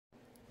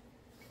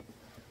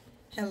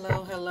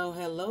Hello, hello,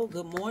 hello.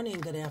 Good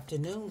morning, good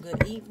afternoon,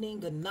 good evening,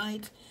 good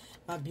night,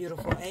 my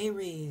beautiful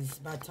Aries.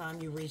 By the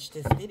time you reach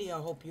this video,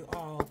 I hope you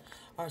all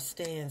are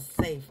staying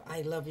safe.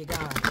 I love you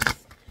guys.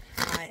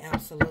 I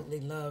absolutely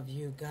love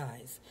you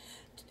guys.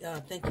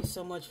 Thank you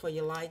so much for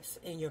your likes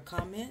and your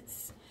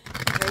comments.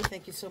 Okay,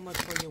 thank you so much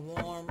for your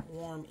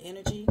warm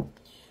energy.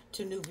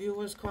 To new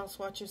viewers, cross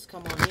watchers,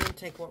 come on in,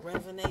 take what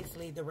resonates,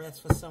 leave the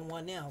rest for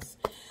someone else.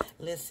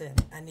 Listen,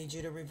 I need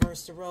you to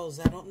reverse the roles.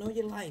 I don't know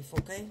your life,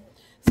 okay?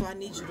 So I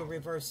need you to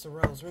reverse the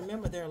roles.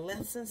 Remember, there are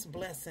lessons,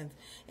 blessings,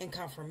 and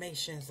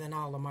confirmations in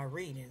all of my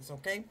readings,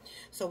 okay?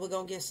 So we're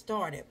going to get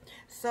started.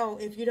 So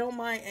if you don't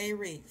mind,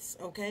 Aries,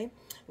 okay?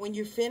 When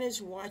you finish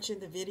watching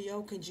the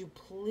video, could you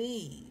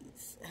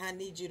please, I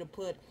need you to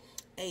put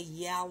a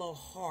yellow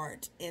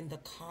heart in the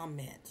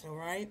comments, all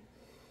right?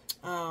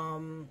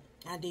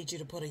 I need you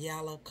to put a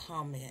yellow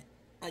comment,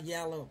 a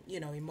yellow,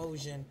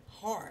 emotion,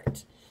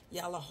 heart,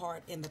 yellow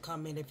heart in the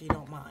comment if you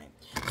don't mind.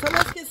 So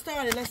let's get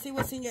started. Let's see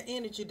what's in your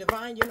energy.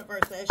 Divine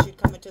Universe, as you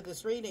come into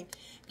this reading,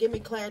 give me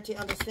clarity,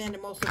 understanding.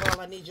 Most of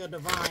all, I need your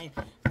divine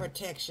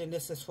protection.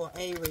 This is for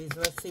Aries.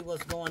 Let's see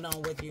what's going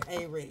on with you,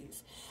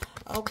 Aries.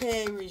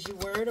 Okay, Aries, you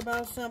worried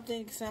about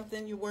something?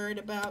 Something you worried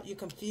about? You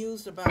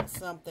confused about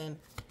something?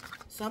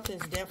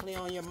 Something's definitely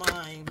on your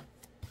mind.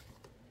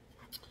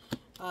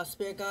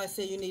 Spirit guide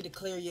said you need to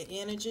clear your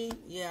energy.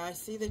 Yeah, I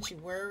see that you're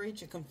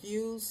worried, you're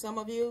confused. Some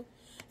of you,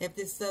 if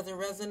this doesn't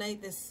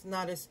resonate,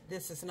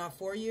 this is not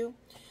for you.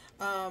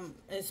 And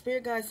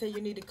Spirit guide said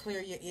you need to clear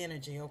your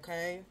energy.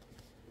 Okay.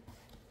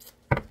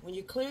 When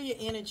you clear your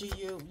energy,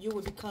 you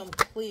will become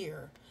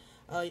clear.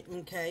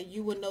 Okay,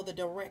 you will know the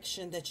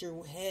direction that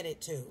you're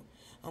headed to.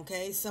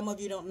 Okay, some of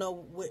you don't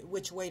know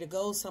which way to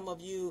go. Some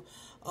of you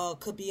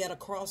could be at a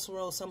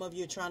crossroads. Some of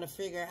you are trying to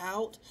figure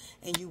out,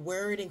 and you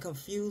worried and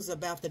confused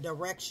about the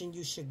direction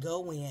you should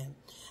go in.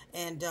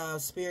 And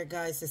Spirit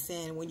guides is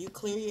saying when you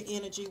clear your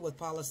energy with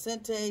Palo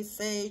Santo,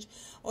 sage,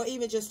 or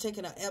even just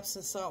taking an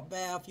Epsom salt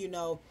bath,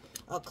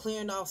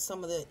 clearing off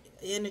some of the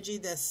energy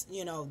that's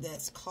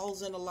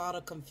causing a lot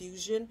of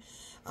confusion,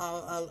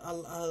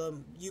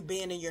 you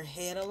being in your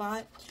head a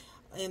lot,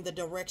 in the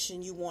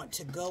direction you want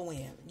to go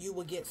in, you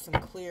will get some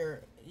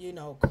clear.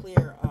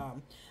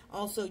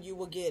 Also, you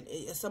will get,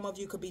 some of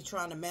you could be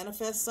trying to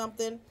manifest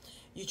something.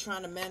 You're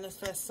trying to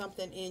manifest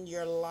something in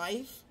your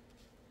life,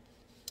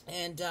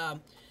 and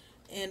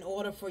in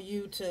order for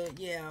you to,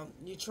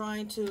 you're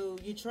trying to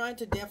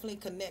definitely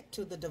connect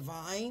to the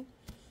divine.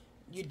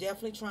 You're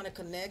definitely trying to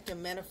connect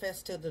and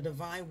manifest to the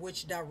divine,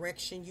 which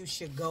direction you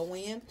should go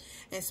in.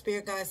 And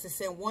Spirit guides is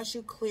saying once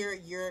you clear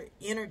your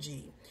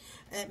energy,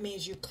 that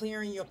means you're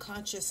clearing your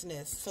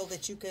consciousness so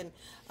that you can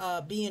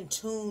be in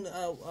tune,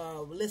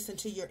 listen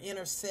to your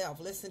inner self,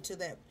 listen to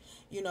that,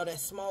 that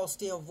small,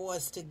 still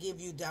voice to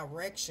give you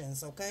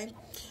directions, okay?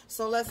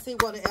 So let's see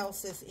what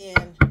else is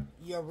in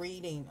your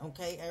reading,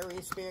 okay?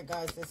 Aries, Spirit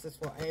guides, this is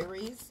for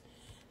Aries.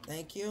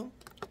 Thank you.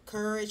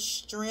 Courage,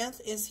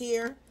 strength is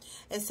here.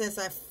 It says,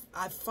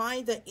 I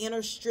find the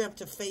inner strength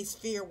to face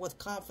fear with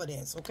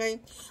confidence, okay?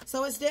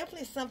 So it's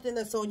definitely something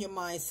that's on your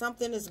mind.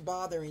 Something is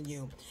bothering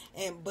you,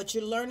 but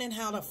you're learning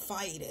how to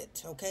fight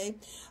it, okay?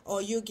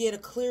 Or you get a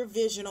clear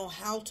vision on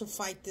how to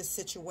fight this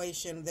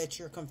situation that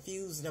you're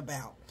confused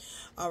about,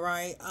 all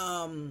right?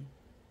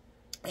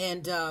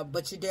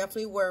 But you're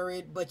definitely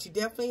worried, but you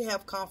definitely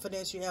have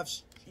confidence. You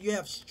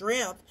have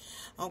strength,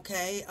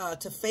 okay,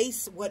 to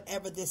face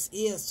whatever this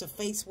is, to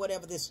face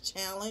whatever this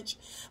challenge,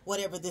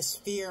 whatever this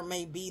fear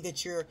may be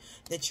that you're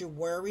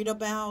worried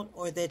about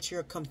or that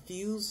you're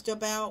confused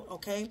about,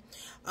 okay?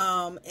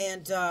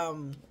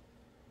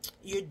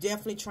 You're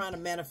definitely trying to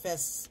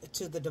manifest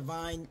to the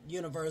divine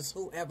universe,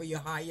 whoever your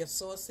higher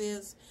source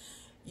is.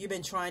 You've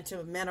been trying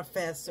to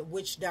manifest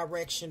which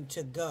direction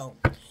to go.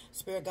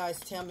 Spirit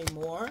guides, tell me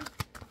more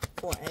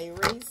for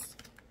Aries.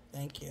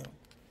 Thank you.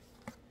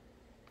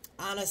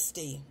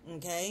 Honesty,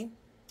 okay?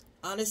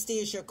 Honesty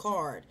is your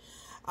card.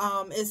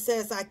 It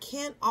says, I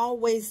can't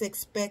always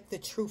expect the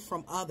truth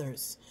from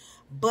others,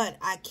 but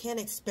I can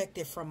expect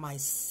it from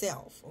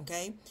myself,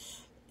 okay?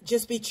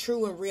 Just be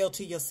true and real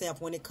to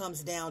yourself when it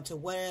comes down to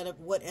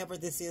whatever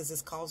this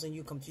is causing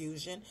you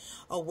confusion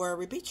or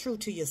worry. Be true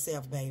to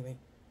yourself, baby.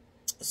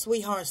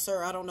 Sweetheart,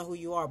 sir, I don't know who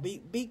you are.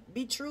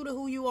 Be true to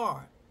who you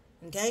are,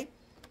 okay?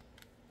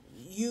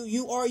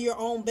 You are your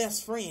own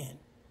best friend.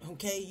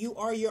 Okay, you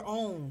are your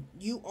own.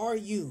 You are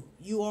you.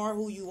 You are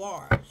who you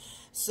are.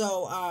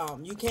 So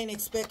you can't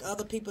expect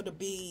other people to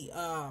be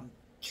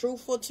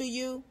truthful to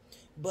you,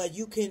 but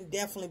you can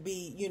definitely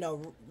be,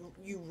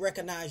 you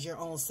recognize your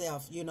own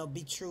self,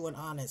 be true and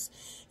honest.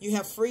 You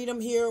have freedom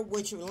here,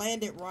 which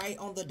landed right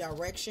on the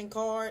direction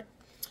card,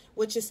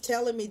 which is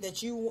telling me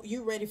that you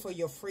ready for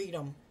your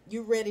freedom.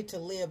 You ready to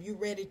live. You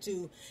ready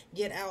to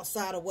get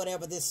outside of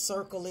whatever this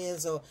circle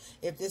is, or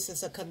if this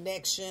is a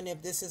connection,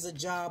 if this is a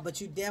job,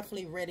 but you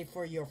definitely ready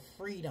for your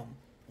freedom.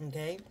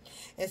 Okay.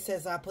 It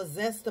says, I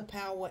possess the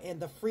power and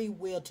the free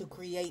will to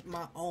create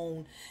my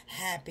own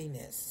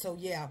happiness. So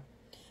yeah,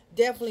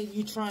 definitely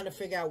you trying to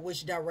figure out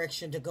which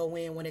direction to go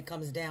in when it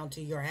comes down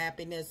to your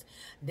happiness,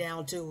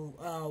 down to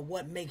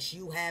what makes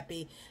you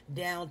happy,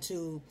 down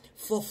to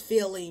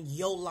fulfilling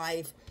your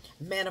life,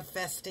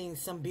 manifesting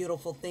some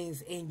beautiful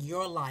things in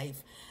your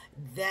life.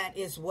 That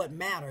is what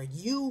matter.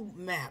 You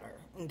matter,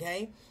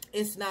 okay?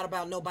 It's not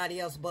about nobody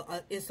else,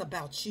 but it's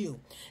about you.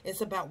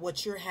 It's about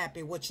what you're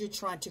happy, what you're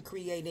trying to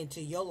create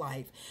into your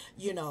life.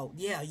 You know,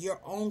 yeah,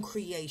 your own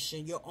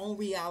creation, your own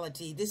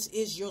reality. This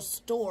is your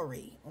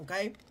story,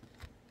 okay?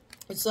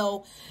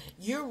 So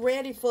you're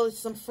ready for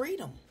some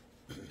freedom.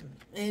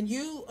 And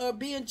you are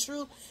being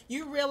true.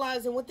 You're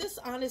realizing with this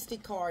honesty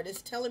card,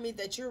 it's telling me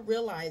that you're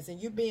realizing,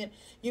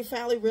 you're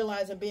finally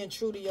realizing, being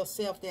true to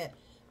yourself, that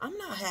I'm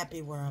not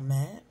happy where I'm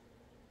at.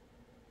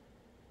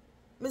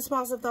 Miss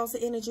Positive Thoughts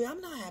of Energy, I'm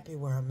not happy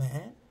where I'm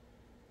at.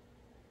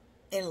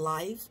 In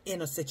life,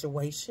 in a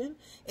situation,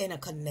 in a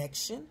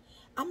connection.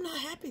 I'm not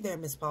happy there,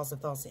 Miss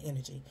Positive Thoughts of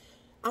Energy.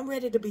 I'm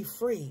ready to be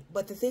free.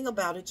 But the thing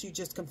about it, you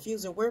just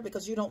confused and worried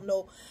because you don't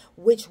know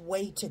which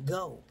way to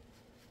go.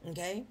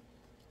 Okay?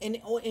 And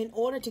in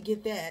order to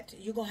get that,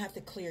 you're going to have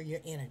to clear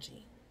your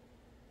energy.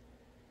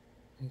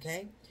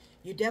 Okay?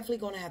 You're definitely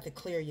going to have to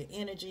clear your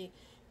energy.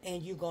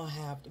 And you're going to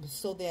have to,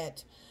 so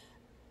that,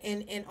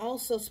 and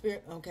also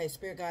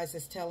Spirit guys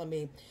is telling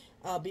me,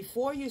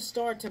 before you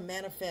start to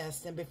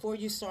manifest and before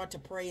you start to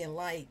pray in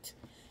light,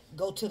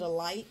 go to the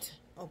light,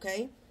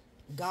 okay?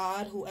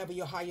 God, whoever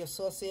your higher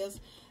source is,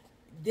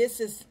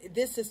 this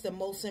is the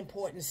most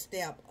important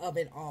step of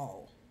it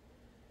all.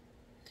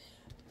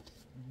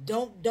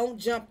 Don't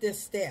jump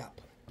this step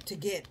to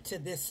get to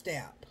this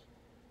step,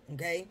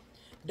 okay?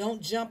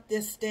 Don't jump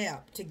this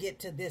step to get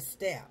to this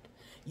step.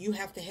 You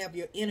have to have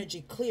your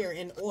energy clear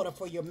in order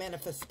for your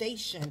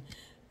manifestation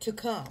to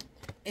come,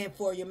 and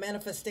for your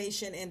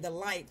manifestation and the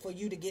light, for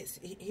you to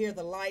hear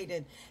the light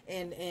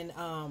and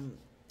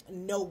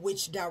know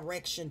which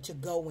direction to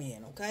go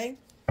in, okay?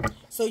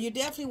 So you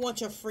definitely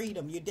want your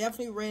freedom. You're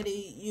definitely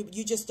ready.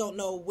 You just don't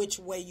know which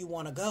way you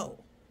want to go,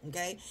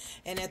 okay?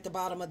 And at the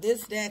bottom of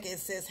this deck, it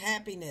says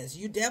happiness.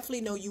 You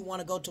definitely know you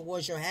want to go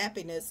towards your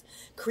happiness,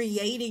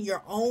 creating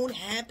your own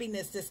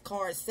happiness, this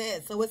card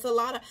says. So it's a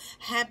lot of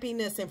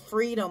happiness and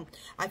freedom.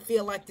 I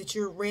feel like that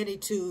you're ready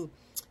to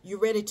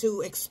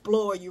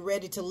explore, you're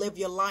ready to live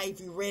your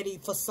life, you're ready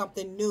for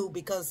something new,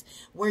 because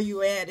where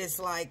you're at is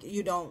like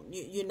you're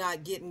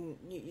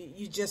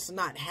just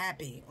not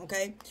happy,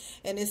 okay?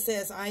 And it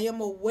says, I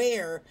am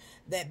aware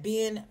that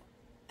being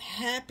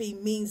happy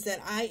means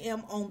that I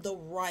am on the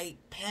right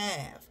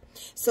path.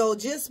 So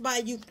just by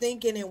you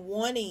thinking and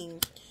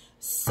wanting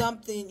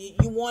something,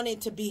 you want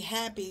it to be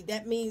happy,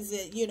 that means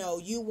that, you know,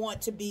 you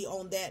want to be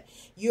on that,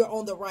 you're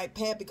on the right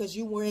path, because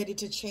you're ready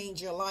to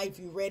change your life,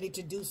 you're ready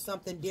to do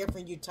something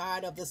different, you're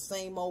tired of the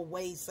same old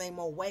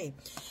way,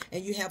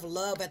 and you have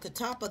love at the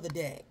top of the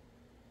deck,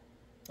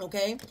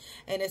 okay?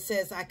 And it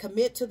says, I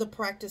commit to the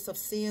practice of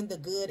seeing the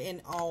good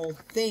in all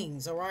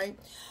things, all right?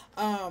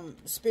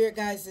 Spirit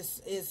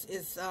guys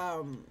is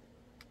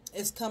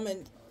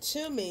coming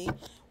to me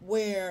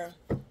where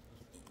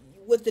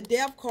with the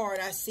Death card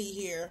I see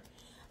here,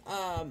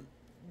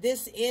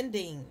 this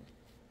ending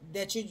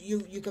that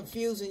you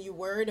confused and you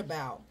worried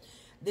about,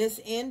 this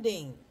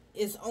ending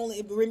is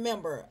only,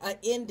 remember, an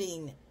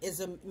ending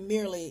is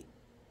merely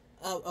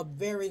a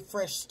very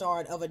fresh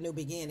start of a new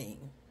beginning,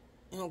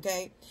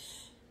 okay?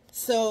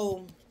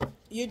 So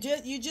you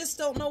just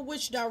don't know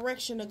which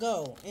direction to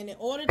go, and in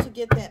order to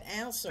get that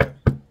answer,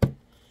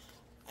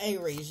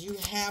 Aries, you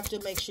have to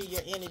make sure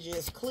your energy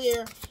is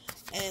clear,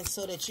 and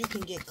so that you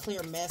can get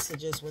clear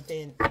messages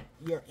within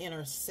your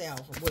inner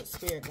self, with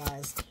Spirit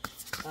guys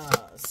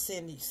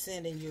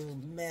sending you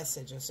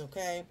messages,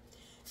 okay?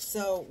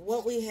 So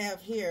what we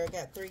have here, I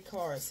got 3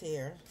 cards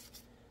here.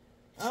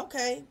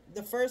 Okay,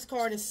 the first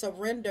card is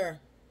surrender.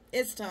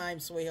 It's time,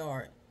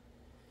 sweetheart.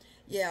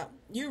 Yeah,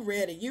 you're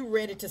ready. You're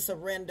ready to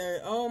surrender.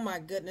 Oh my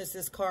goodness,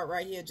 this card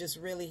right here just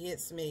really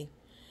hits me.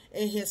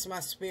 It hits my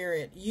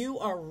spirit. You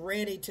are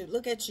ready to,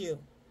 look at you.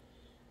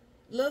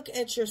 Look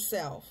at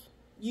yourself.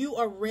 You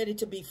are ready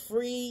to be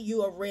free.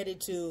 You are ready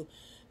to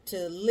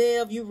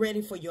live. You're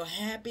ready for your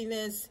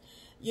happiness.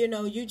 You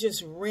know, you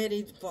just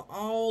ready for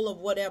all of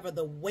whatever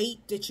the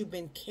weight that you've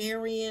been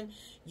carrying.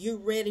 You're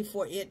ready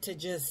for it to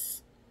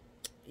just,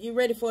 you're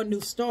ready for a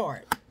new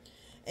start.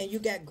 And you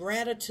got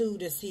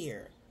gratitude is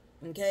here.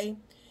 Okay?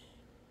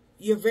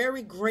 You're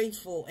very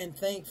grateful and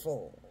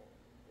thankful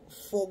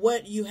for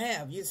what you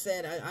have. You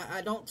said,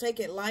 I don't take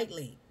it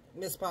lightly,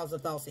 Miss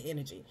Positive Thoughts of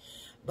Energy.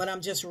 But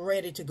I'm just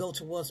ready to go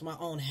towards my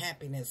own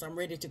happiness. I'm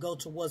ready to go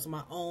towards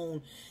my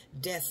own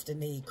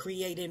destiny,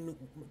 creating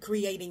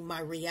my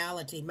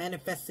reality,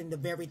 manifesting the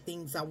very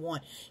things I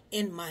want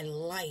in my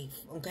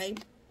life, okay?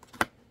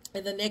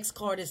 And the next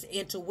card is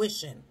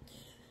intuition.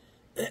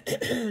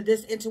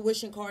 This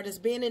intuition card is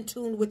being in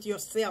tune with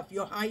yourself,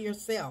 your higher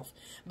self,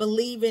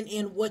 believing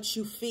in what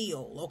you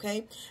feel,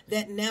 okay?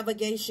 That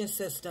navigation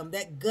system,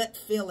 that gut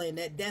feeling,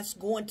 that's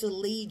going to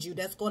lead you,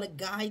 that's going to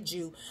guide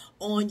you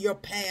on your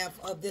path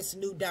of this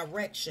new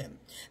direction.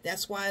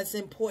 That's why it's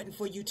important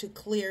for you to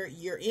clear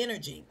your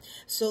energy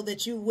so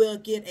that you will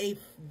get a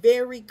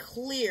very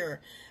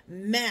clear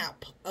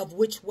map of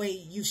which way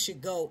you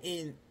should go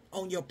in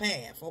on your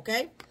path,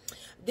 okay?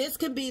 This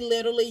could be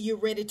literally you're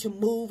ready to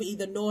move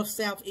either north,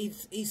 south,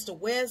 east, or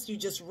west. You're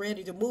just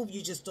ready to move.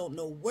 You just don't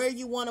know where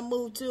you want to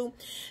move to.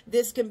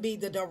 This can be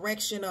the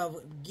direction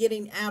of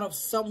getting out of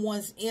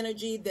someone's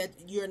energy that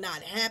you're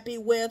not happy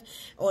with,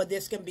 or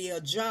this can be a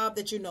job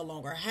that you're no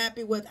longer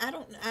happy with. I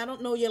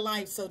don't know your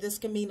life, so this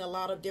can mean a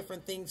lot of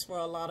different things for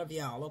a lot of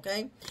y'all,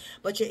 okay?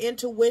 But your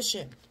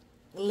intuition,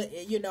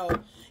 you know,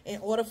 in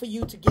order for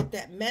you to get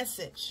that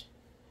message,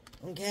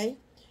 okay?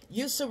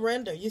 You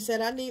surrender. You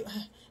said, I need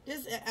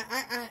this.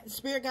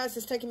 Spirit guides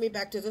is taking me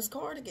back to this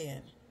card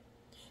again.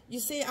 You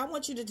see, I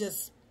want you to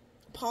just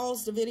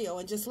pause the video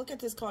and just look at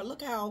this card.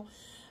 Look how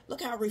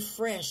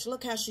refreshed.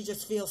 Look how she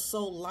just feels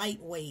so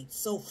lightweight,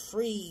 so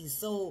free,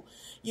 so,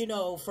 you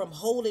know, from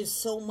holding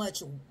so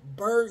much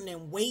burden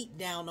and weight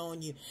down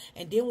on you.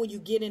 And then when you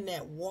get in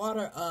that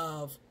water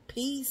of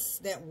peace,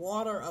 that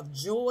water of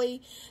joy,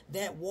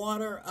 that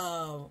water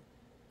of,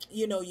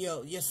 you know,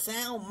 your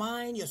sound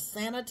mind, your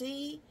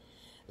sanity.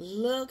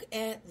 Look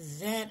at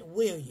that,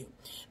 will you?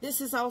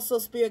 This is also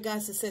Spirit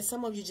guides that says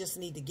some of you just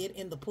need to get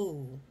in the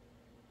pool.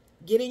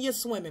 Get in your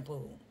swimming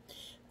pool.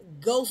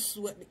 Go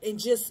swim and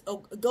just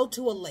go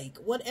to a lake,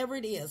 whatever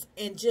it is,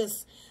 and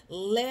just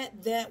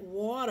let that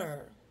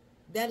water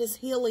that is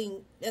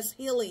healing, that's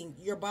healing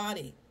your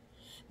body,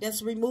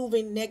 that's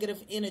removing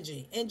negative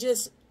energy, and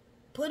just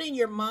put in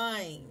your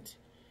mind,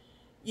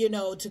 you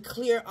know, to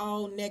clear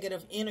all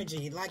negative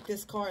energy. Like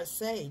this card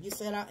say, you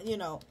said, you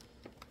know,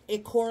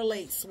 it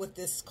correlates with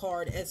this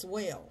card as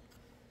well.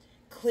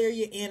 Clear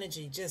your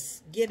energy.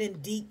 Just get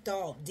in deep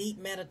thought, deep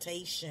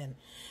meditation,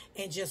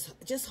 and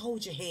just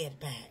hold your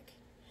head back.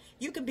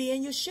 You could be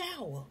in your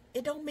shower.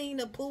 It don't mean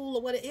a pool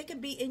or whatever. It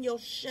could be in your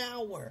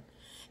shower.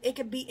 It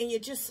could be in your,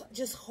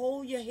 just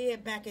hold your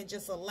head back and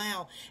just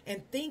allow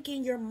and think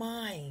in your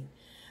mind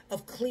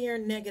of clear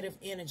negative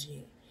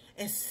energy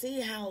and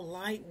see how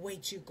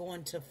lightweight you're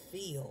going to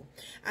feel.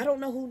 I don't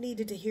know who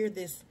needed to hear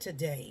this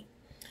today,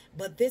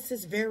 but this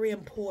is very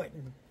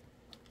important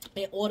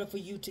in order for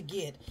you to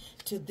get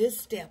to this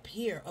step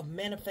here of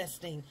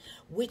manifesting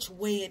which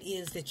way it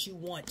is that you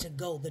want to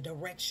go, the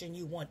direction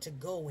you want to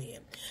go in.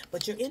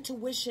 But your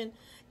intuition,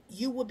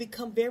 you will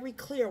become very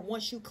clear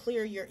once you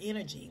clear your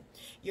energy.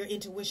 Your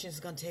intuition is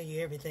going to tell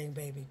you everything,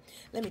 baby.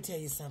 Let me tell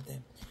you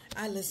something.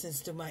 I listen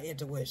to my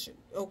intuition,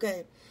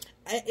 okay?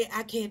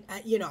 I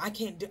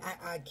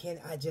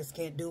just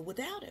can't do it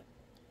without it,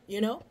 you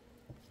know?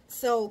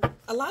 So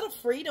a lot of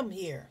freedom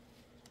here.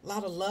 A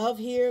lot of love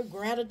here,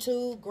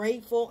 gratitude,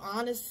 grateful,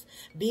 honest,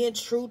 being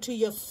true to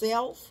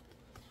yourself.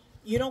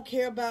 You don't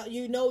care about,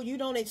 you know, you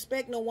don't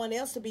expect no one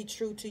else to be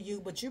true to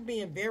you, but you're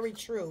being very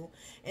true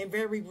and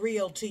very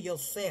real to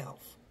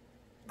yourself.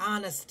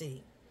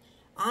 Honesty.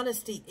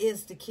 Honesty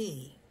is the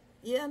key.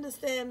 You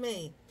understand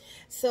me?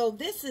 So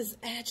this is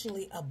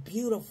actually a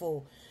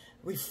beautiful,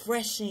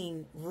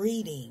 refreshing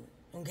reading,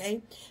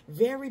 okay?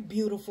 Very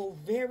beautiful,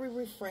 very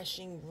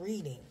refreshing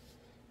reading.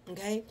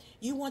 Okay,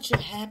 you want your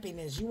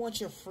happiness, you want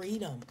your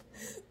freedom.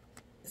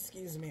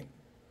 Excuse me.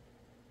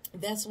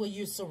 That's what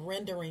you're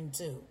surrendering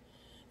to.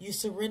 You're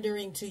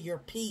surrendering to your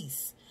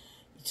peace,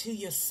 to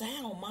your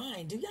sound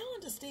mind. Do y'all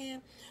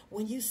understand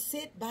when you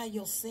sit by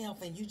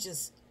yourself and you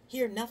just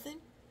hear nothing?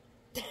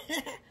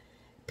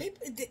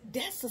 People,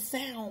 that's a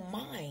sound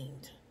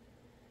mind.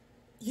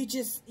 You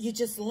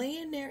just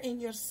laying there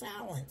in your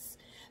silence.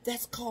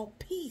 That's called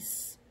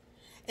peace.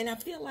 And I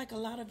feel like a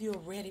lot of you are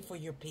ready for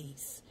your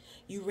peace.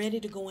 You're ready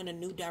to go in a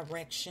new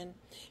direction.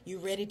 You're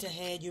ready to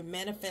have, you're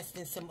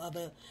manifesting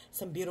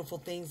some beautiful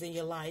things in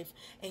your life,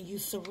 and you're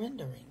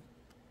surrendering.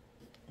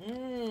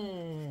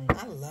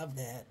 I love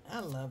that. I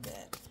love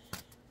that.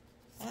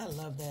 I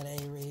love that,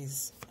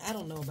 Aries. I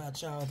don't know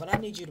about y'all, but I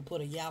need you to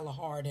put a yalla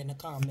heart in the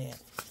comment.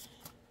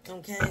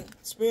 Okay?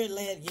 Spirit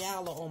led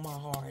yalla on my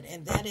heart.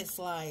 And that is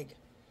like,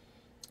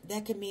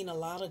 that can mean a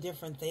lot of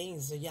different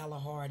things, the yalla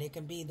heart. It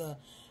can be the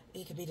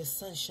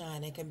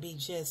sunshine. It can be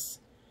just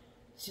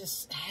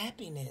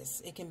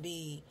happiness. It can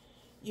be,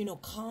 you know,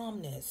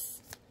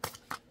 calmness.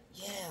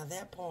 Yeah,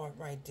 that part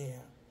right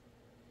there.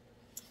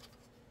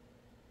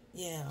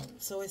 Yeah,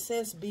 so it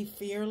says be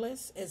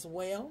fearless as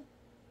well.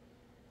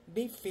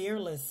 Be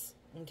fearless,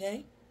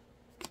 okay?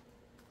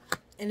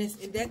 And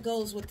that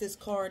goes with this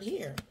card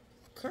here.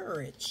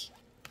 Courage.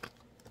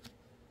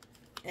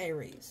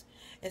 Aries.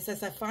 It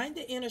says, I find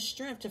the inner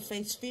strength to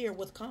face fear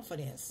with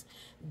confidence.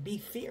 Be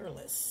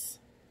fearless.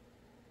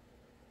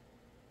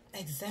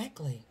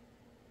 Exactly.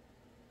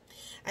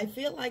 I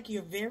feel like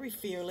you're very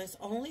fearless.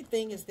 Only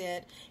thing is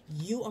that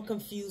you are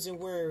confused and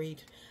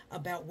worried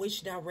about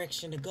which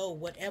direction to go.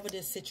 Whatever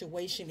this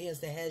situation is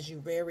that has you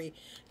very,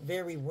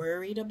 very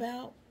worried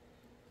about.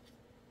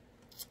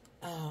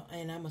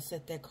 And I'm going to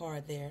set that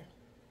card there.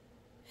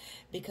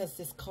 Because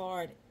this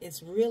card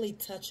is really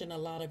touching a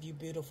lot of you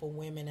beautiful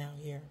women out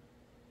here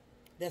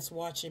that's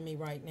watching me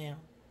right now.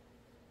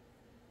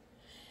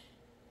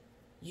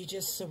 You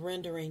just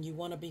surrendering. You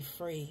want to be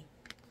free.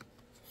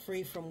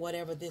 Free from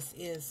whatever this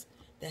is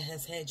that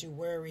has had you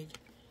worried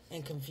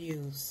and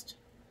confused.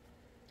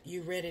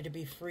 You ready to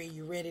be free.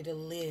 You ready to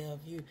live.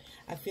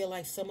 I feel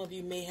like some of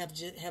you may have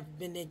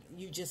been,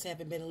 you just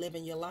haven't been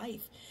living your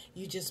life.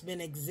 You just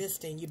been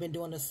existing. You've been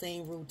doing the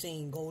same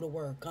routine. Go to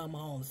work, come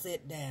home,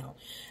 sit down,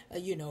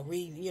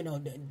 read,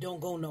 don't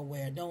go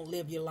nowhere. Don't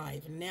live your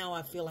life. Now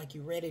I feel like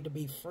you're ready to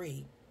be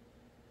free.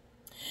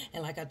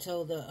 And like I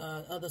told the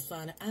other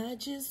sign, I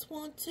just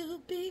want to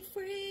be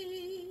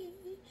free,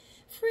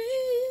 free,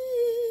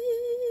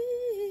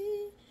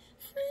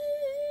 free,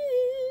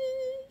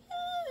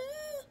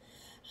 yeah.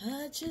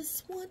 I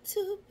just want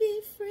to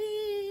be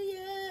free,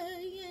 yeah,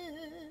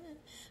 yeah,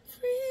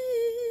 free,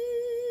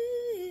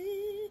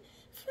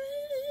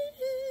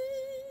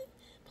 free.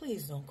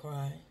 Please don't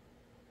cry.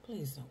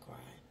 Please don't cry.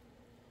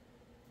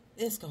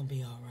 It's going to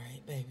be all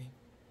right, baby.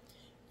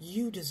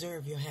 You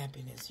deserve your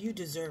happiness. You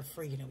deserve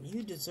freedom.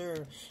 You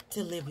deserve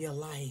to live your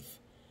life.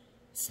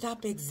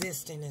 Stop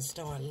existing and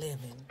start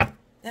living.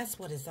 That's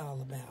what it's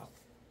all about.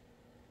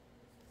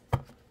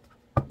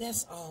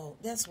 That's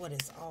what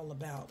it's all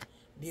about,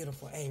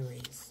 beautiful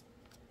Aries.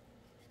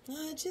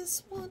 I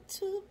just want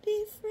to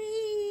be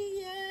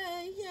free,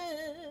 yeah,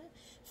 yeah.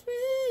 Free,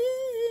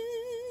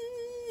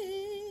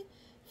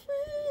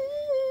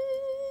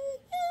 free,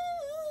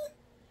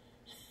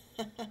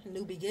 yeah.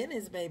 New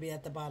beginnings, baby,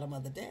 at the bottom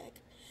of the deck.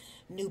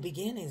 New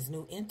beginnings,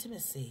 new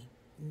intimacy,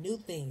 new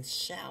things,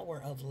 shower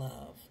of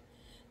love.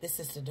 This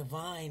is the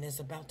divine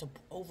is about to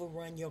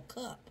overrun your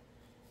cup,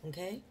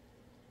 okay?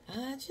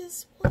 I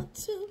just want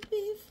to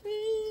be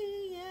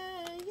free,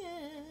 yeah,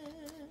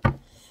 yeah.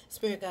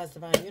 Spirit, God's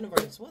divine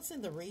universe, what's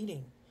in the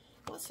reading?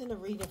 What's in the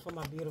reading for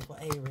my beautiful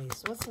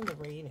Aries? What's in the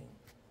reading?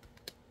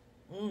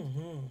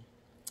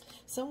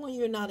 Someone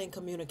you're not in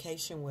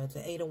communication with,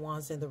 the Eight of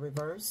Wands in the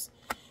reverse.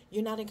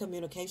 You're not in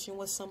communication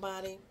with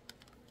somebody,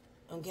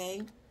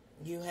 okay?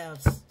 You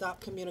have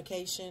stopped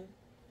communication.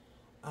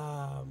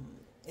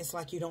 It's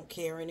like you don't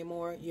care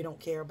anymore. You don't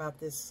care about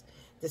this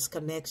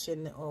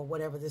connection or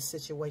whatever this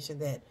situation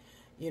that,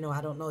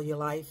 I don't know your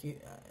life.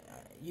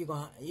 You're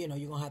gonna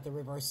have to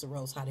reverse the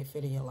roles how they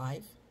fit in your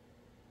life.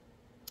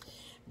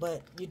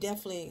 But you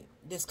definitely,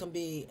 this can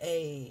be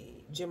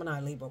a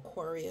Gemini, Libra,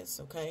 Aquarius,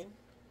 okay?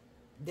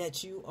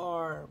 That you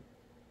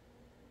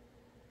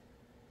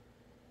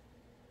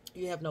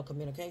have no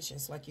communication.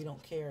 It's like you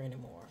don't care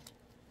anymore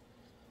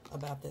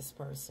about this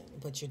person,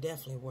 but you're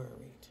definitely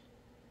worried.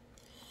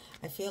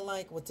 I feel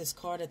like with this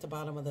card at the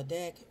bottom of the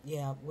deck,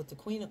 yeah, with the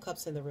Queen of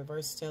Cups in the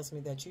reverse tells me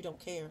that you don't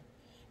care.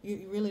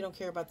 You really don't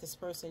care about this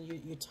person.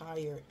 You're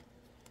tired,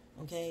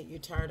 okay? You're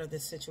tired of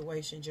this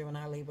situation,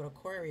 Gemini, Libra,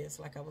 Aquarius,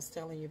 like I was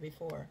telling you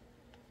before.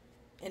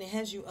 And it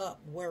has you up,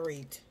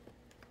 worried,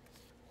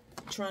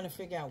 trying to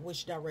figure out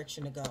which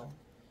direction to go.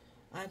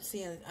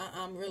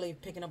 I'm really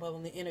picking up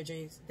on the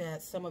energies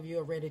that some of you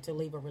are ready to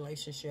leave a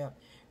relationship.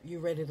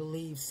 You're ready to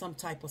leave some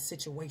type of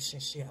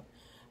situationship,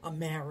 a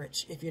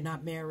marriage. If you're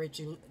not married,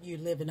 you're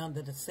living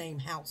under the same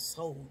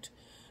household,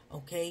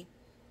 okay?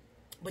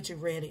 But you're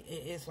ready.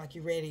 It's like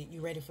you're ready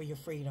for your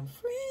freedom.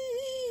 Free,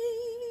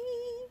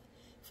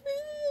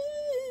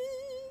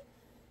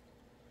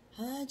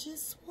 free. I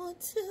just want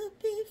to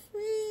be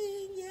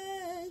free,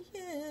 yeah,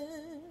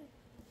 yeah.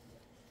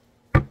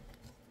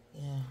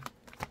 Yeah.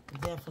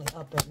 Definitely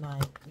up at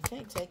night. You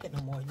can't take it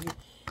no more.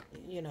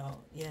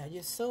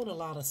 You sowed a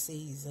lot of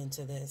seeds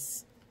into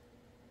this.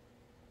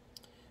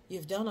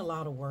 You've done a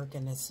lot of work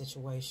in this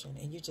situation,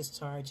 and you're just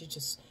tired. You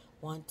just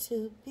want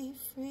to be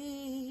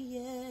free,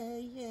 yeah,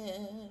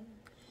 yeah.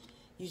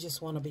 You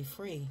just want to be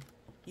free.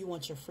 You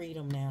want your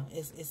freedom now.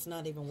 It's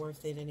not even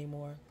worth it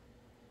anymore.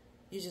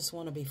 You just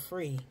want to be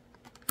free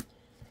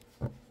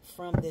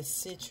from this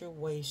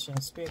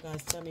situation. Spirit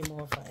guides, tell me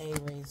more for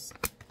Aries.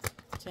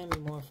 Tell me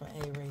more for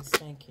Aries.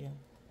 Thank you.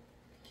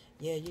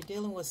 Yeah, you're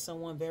dealing with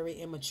someone very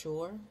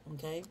immature,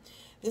 okay?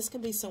 This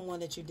could be someone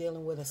that you're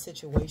dealing with a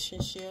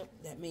situationship.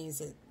 That means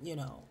that,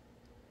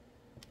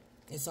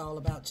 it's all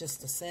about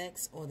just the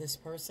sex or this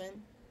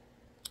person.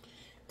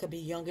 Could be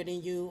younger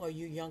than you or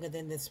you younger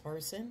than this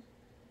person.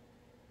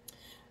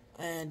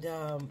 And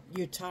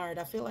you're tired.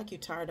 I feel like you're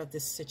tired of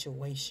this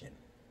situation.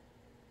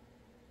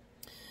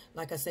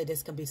 Like I said,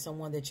 this can be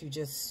someone that you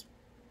just...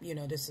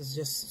 this is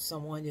just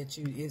someone that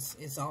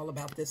it's all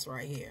about this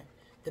right here.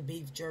 The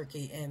beef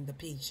jerky and the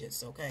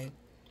peaches, okay?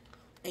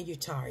 And you're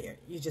tired.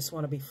 You just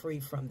want to be free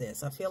from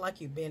this. I feel like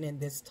you've been in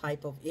this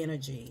type of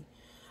energy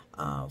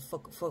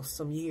for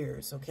some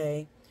years,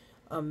 okay?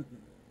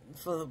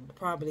 For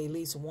probably at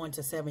least 1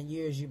 to 7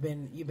 years, you've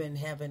been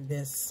having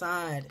this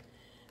side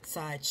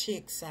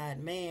chick,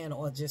 side man,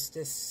 or just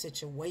this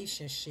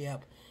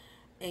situationship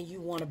and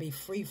you want to be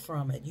free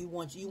from it. You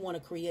want to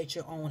create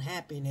your own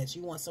happiness.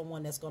 You want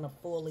someone that's going to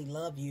fully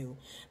love you,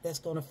 that's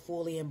going to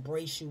fully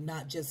embrace you,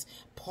 not just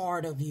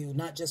part of you,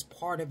 not just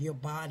part of your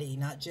body,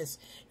 not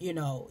just, you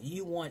know,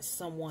 you want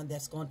someone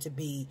that's going to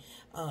be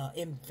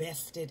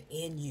invested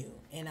in you.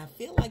 And I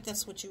feel like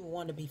that's what you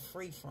want to be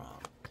free from.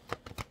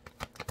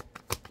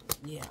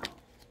 Yeah.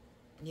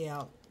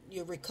 Yeah.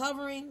 You're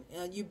recovering.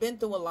 You've been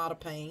through a lot of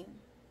pain.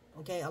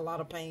 Okay, a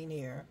lot of pain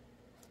here.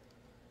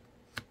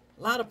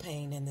 A lot of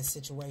pain in this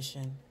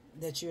situation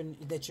that you're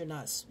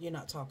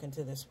not talking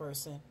to this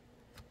person.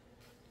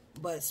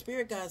 But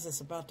Spirit guides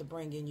is about to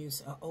bring in you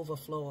an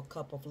overflow, a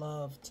cup of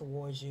love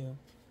towards you.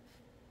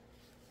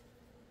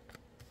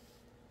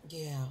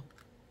 Yeah.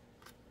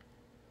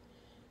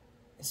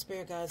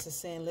 Spirit guides is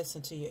saying,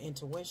 listen to your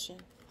intuition.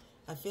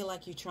 I feel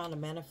like you're trying to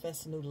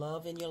manifest new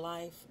love in your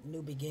life,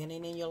 new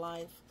beginning in your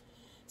life.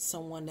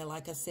 Someone that,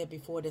 like I said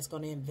before, that's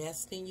going to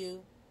invest in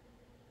you.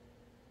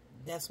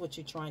 That's what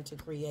you're trying to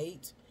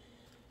create.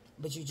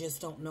 But you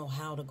just don't know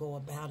how to go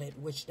about it,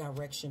 which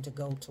direction to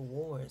go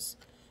towards.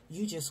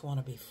 You just want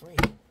to be free.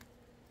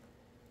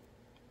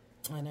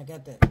 And I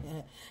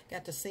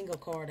got the single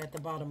card at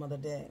the bottom of the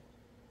deck.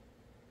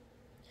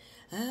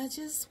 I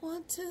just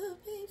want to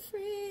be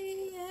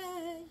free,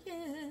 yeah,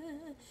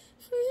 yeah,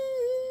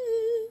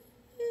 free.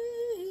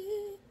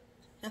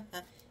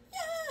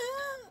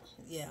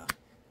 Yeah.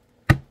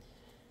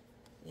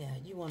 Yeah,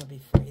 you want to be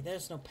free.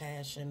 There's no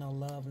passion, no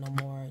love, no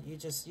more. You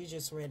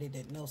just ready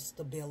to, no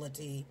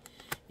stability.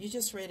 You're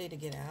just ready to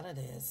get out of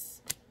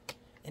this.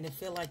 And it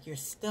feel like you're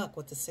stuck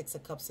with the Six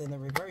of Cups in the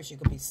reverse. You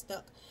could be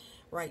stuck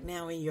right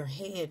now in your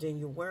head and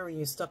you're worried.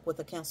 You're stuck with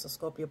a Cancer,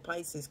 Scorpio,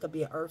 Pisces. Could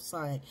be an earth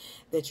sign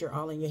that you're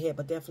all in your head,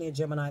 but definitely a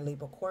Gemini,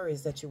 Libra,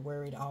 Aquarius that you're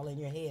worried all in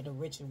your head. A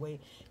rigid way.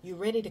 You're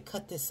ready to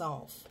cut this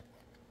off.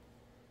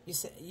 You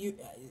said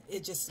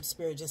it just,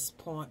 Spirit just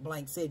point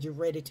blank said you're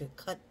ready to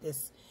cut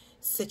this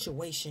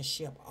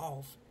situationship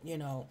off, you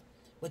know,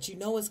 but you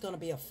know it's going to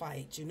be a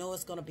fight. You know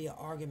it's going to be an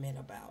argument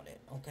about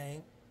it,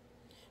 okay?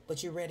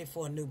 But you're ready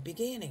for a new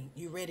beginning.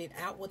 You're ready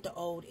out with the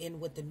old, in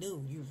with the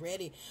new. You're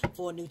ready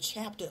for a new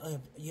chapter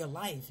of your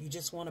life. You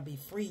just want to be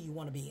free. You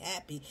want to be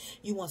happy.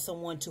 You want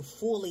someone to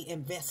fully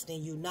invest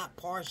in you, not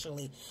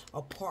partially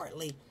or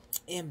partly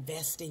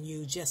invest in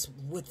you just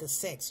with the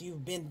sex.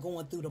 You've been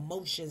going through the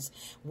motions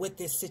with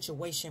this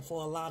situation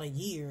for a lot of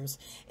years,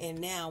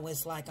 and now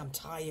it's like, I'm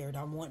tired.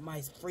 I want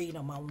my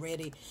freedom. I'm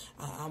ready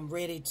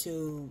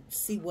to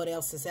see what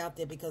else is out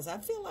there, because I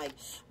feel like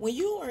when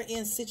you are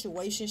in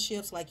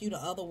situationships, like you the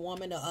other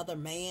woman, the other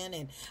man,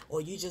 and or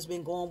you just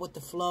been going with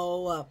the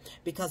flow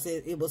because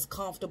it was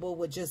comfortable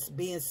with just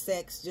being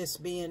sex,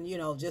 just being, you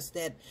know, just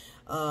that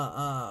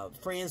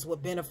friends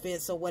with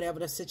benefits or whatever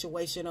the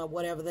situation or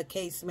whatever the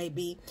case may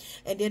be.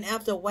 And then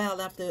after a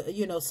while, after,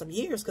 you know, some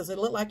years, because it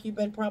looked like you've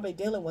been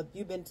dealing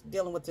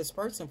with this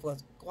person for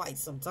quite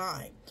some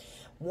time,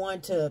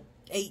 1 to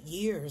 8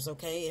 years,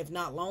 okay, if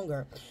not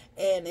longer.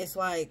 And it's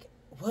like,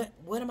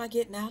 what am I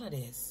getting out of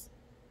this?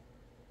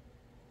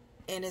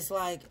 And it's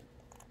like,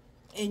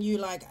 and you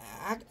like,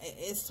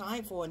 it's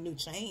time for a new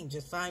change.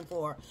 It's time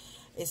for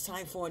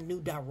a new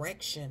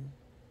direction.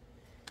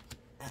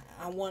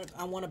 I want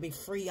to be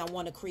free. I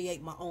want to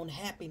create my own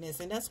happiness.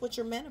 And that's what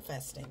you're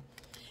manifesting.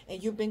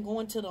 And you've been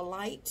going to the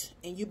light,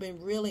 and you've been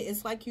really,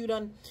 it's like you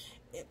done,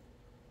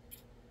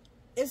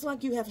 it's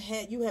like you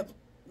have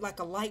like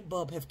a light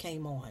bulb have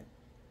came on.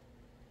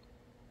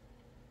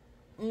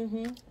 Wait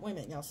a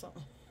minute, y'all,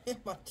 something in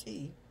my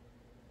tea.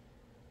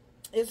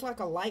 It's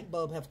like a light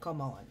bulb have come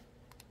on.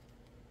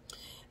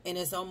 And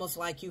it's almost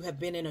like you have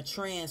been in a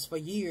trance for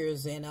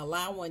years and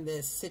allowing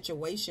this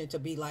situation to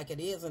be like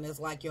it is. And it's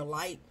like your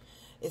light,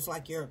 it's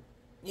like your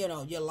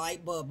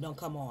light bulb don't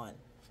come on.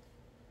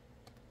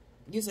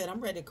 You said, I'm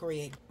ready to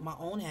create my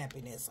own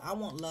happiness. I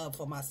want love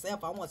for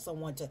myself. I want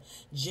someone to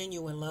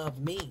genuinely love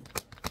me.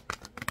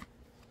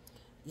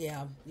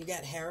 Yeah, you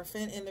got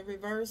Hierophant in the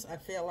reverse. I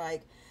feel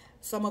like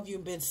some of you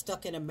have been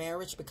stuck in a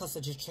marriage because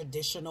of the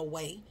traditional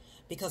way,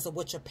 because of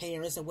what your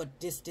parents and what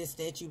this,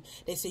 that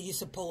they say you're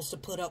supposed to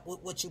put up with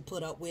what you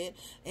put up with.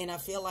 And I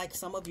feel like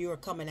some of you are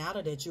coming out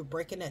of that. You're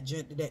breaking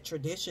that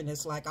tradition.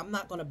 It's like, I'm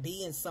not going to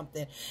be in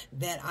something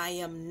that I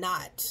am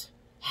not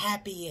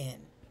happy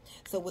in.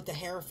 So with the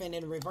Hierophant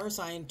in reverse,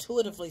 I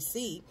intuitively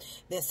see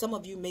that some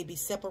of you may be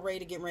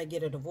separated, getting ready to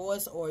get a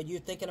divorce, or you're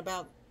thinking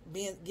about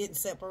getting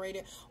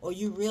separated, or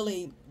you're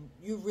really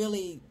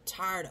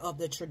tired of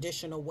the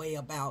traditional way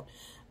about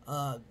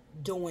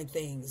doing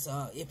things.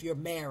 If you're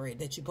married,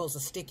 that you're supposed to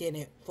stick in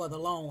it for the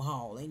long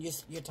haul, and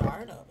you're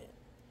tired of it.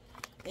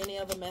 Any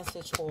other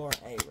message for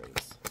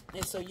Aries?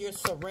 And so you're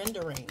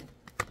surrendering.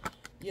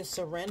 You're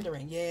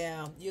surrendering.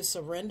 Yeah, you're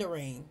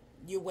surrendering.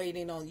 You're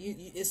waiting on you.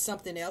 It's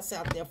something else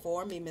out there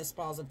for me, Miss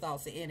Positive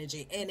Thoughts and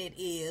Energy, and it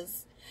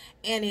is.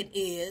 And it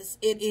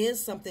is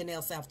something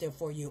else out there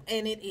for you.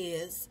 And it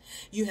is.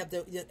 You have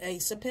the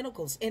Ace of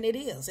Pentacles. And it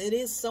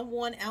is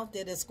someone out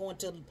there that's going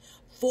to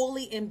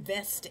fully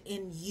invest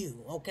in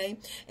you. Okay.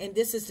 And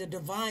this is the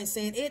divine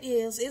saying,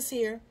 it's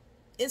here.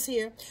 It's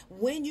here.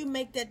 When you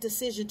make that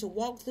decision to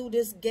walk through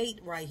this gate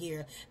right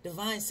here,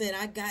 Divine said,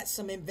 I got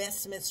some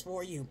investments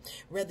for you.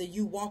 Whether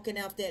you walking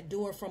out that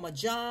door from a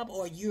job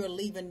or you're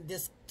leaving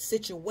this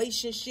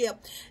situationship,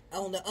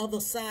 on the other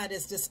side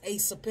is this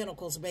Ace of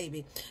Pentacles,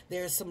 baby.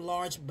 There's some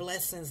large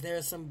blessings.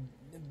 There's some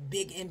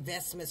big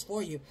investments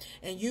for you,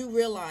 and you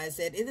realize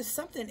that it is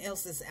something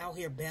else that's out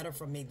here better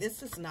for me.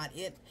 This is not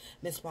it,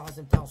 Miss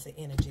Positive Thoughts of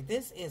Energy.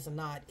 This is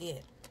not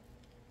it.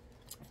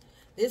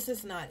 This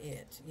is not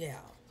it. Yeah.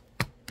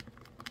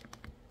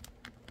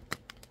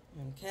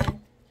 Okay.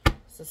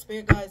 So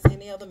Spirit Guides,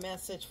 any other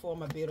message for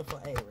my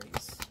beautiful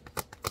Aries?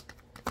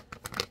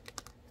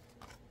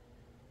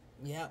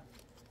 Yep.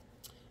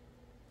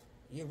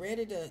 You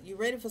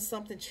ready for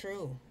something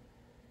true.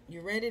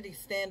 You're ready to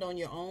stand on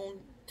your own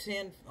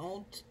 10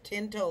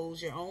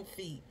 toes, your own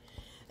feet,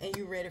 and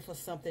you're ready for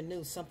something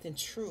new, something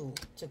true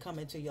to come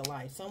into your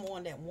life.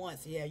 Someone that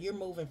wants, yeah, you're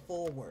moving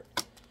forward.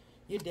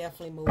 You're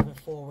definitely moving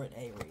forward,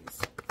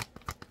 Aries.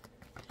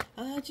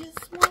 I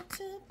just want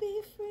to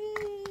be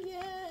free,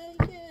 yeah,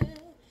 yeah,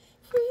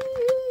 free.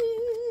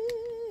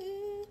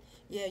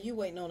 Yeah, you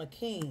waiting on a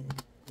king.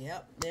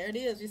 Yep, there it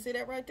is. You see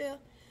that right there?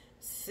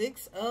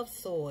 6 of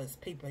Swords,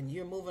 people.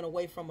 You're moving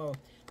away from a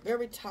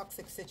very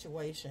toxic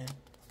situation.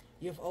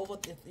 You've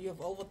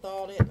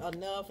overthought it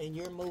enough, and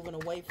you're moving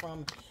away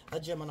from a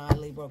Gemini,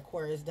 Libra,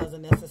 Aquarius.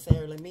 Doesn't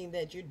necessarily mean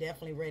that you're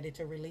definitely ready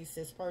to release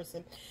this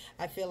person.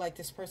 I feel like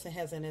this person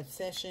has an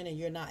obsession, and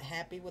you're not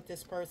happy with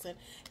this person,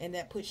 and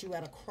that puts you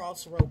at a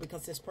crossroad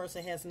because this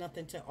person has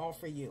nothing to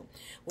offer you,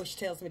 which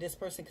tells me this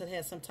person could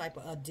have some type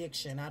of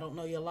addiction. I don't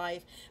know your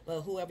life,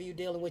 but whoever you're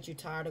dealing with, you're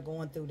tired of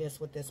going through this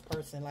with this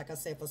person. Like I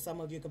said, for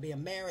some of you, it could be a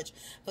marriage.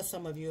 For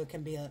some of you, it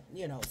can be a,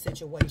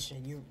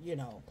 situation. You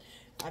know.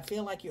 I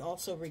feel like you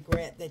also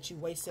regret that you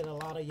wasted a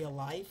lot of your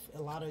life,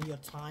 a lot of your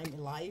time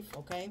in life,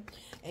 okay?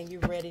 And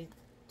you're ready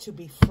to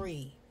be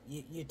free.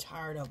 You're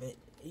tired of it.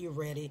 You're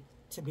ready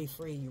to be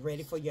free. You're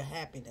ready for your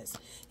happiness.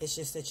 It's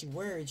just that you're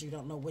worried. You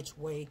don't know which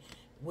way.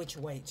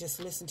 Just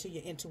listen to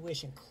your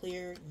intuition.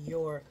 Clear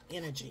your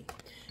energy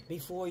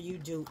before you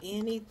do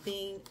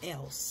anything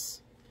else,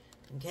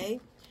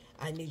 okay?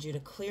 I need you to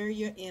clear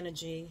your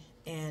energy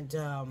and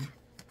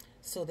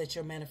so that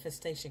your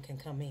manifestation can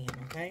come in,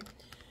 okay?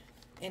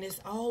 And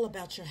it's all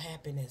about your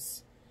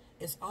happiness.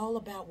 It's all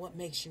about what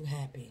makes you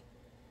happy,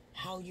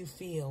 how you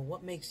feel,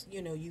 what makes,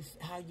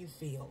 how you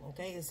feel,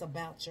 okay? It's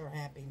about your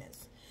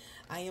happiness.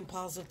 I am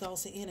Positive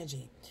Thoughts of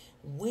Energy.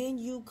 When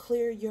you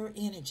clear your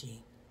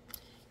energy,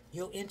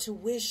 your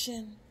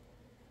intuition,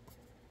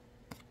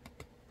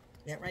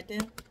 that right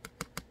there,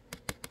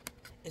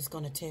 is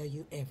going to tell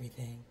you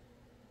everything.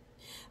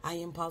 I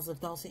am Positive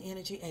Thoughts of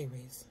Energy,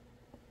 Aries.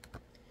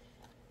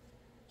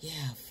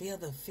 Yeah, feel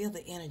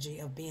the energy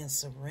of being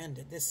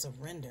surrendered. This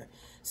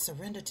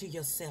surrender to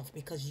yourself,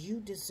 because you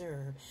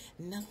deserve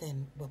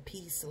nothing but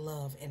peace,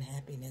 love, and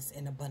happiness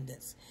and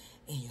abundance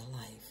in your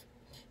life.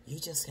 You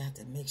just got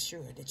to make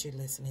sure that you're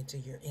listening to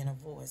your inner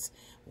voice.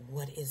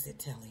 What is it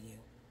telling you?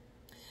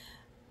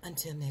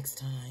 Until next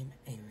time,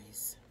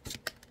 Aries.